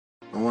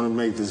want to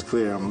make this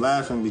clear. I'm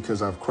laughing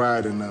because I've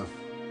cried enough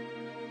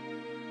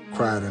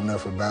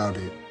about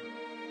it.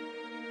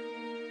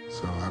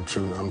 So I'm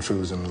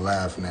choosing to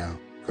laugh now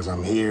because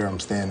I'm here, I'm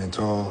standing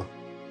tall,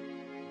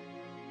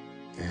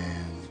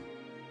 and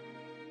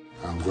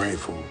I'm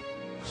grateful.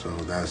 So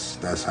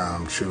that's how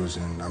I'm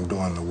choosing. I'm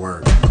doing the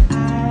work.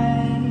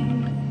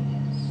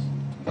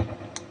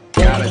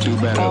 Gotta do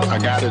better, I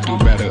gotta do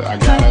better, I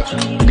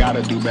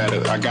gotta do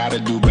better, I gotta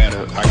do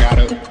better, I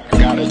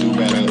gotta do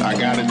better, I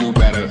gotta do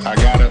better, I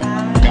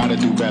gotta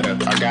do better, I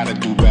gotta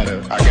do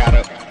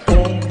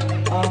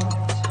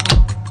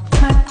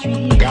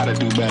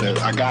better,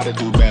 I gotta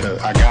do better,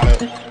 I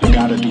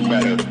gotta do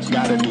better, I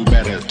gotta do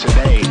better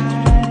today.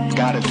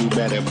 Gotta do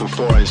better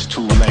before it's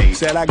too late.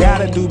 Said I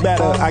gotta do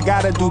better, I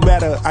gotta do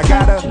better, I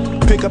gotta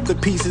pick up the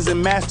pieces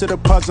and master the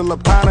puzzle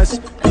upon us.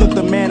 Look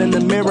the man in the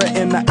mirror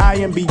in the eye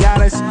and be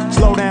honest.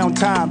 Slow down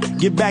time,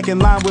 get back in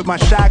line with my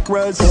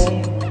chakras.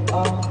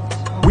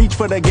 Reach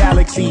for the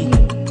galaxy,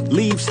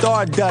 leave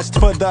stardust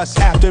for thus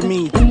after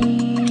me.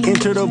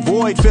 Enter the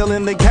void, fill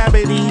in the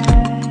cavity.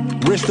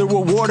 Risk the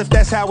reward if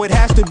that's how it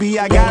has to be.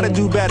 I gotta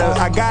do better,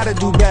 I gotta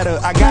do better,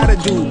 I gotta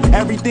do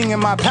everything in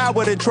my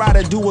power to try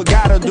to do what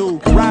gotta do.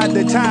 Ride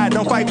the tide,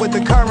 don't fight with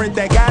the current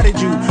that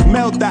guided you.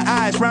 Melt the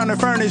ice round the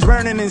furnace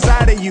burning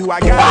inside of you. I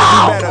gotta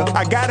do better,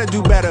 I gotta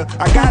do better,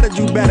 I gotta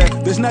do better.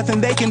 There's nothing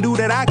they can do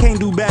that I can't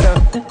do better.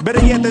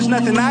 Better yet, there's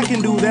nothing I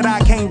can do that I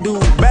can't do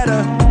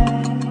better.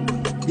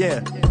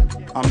 Yeah,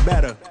 I'm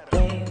better.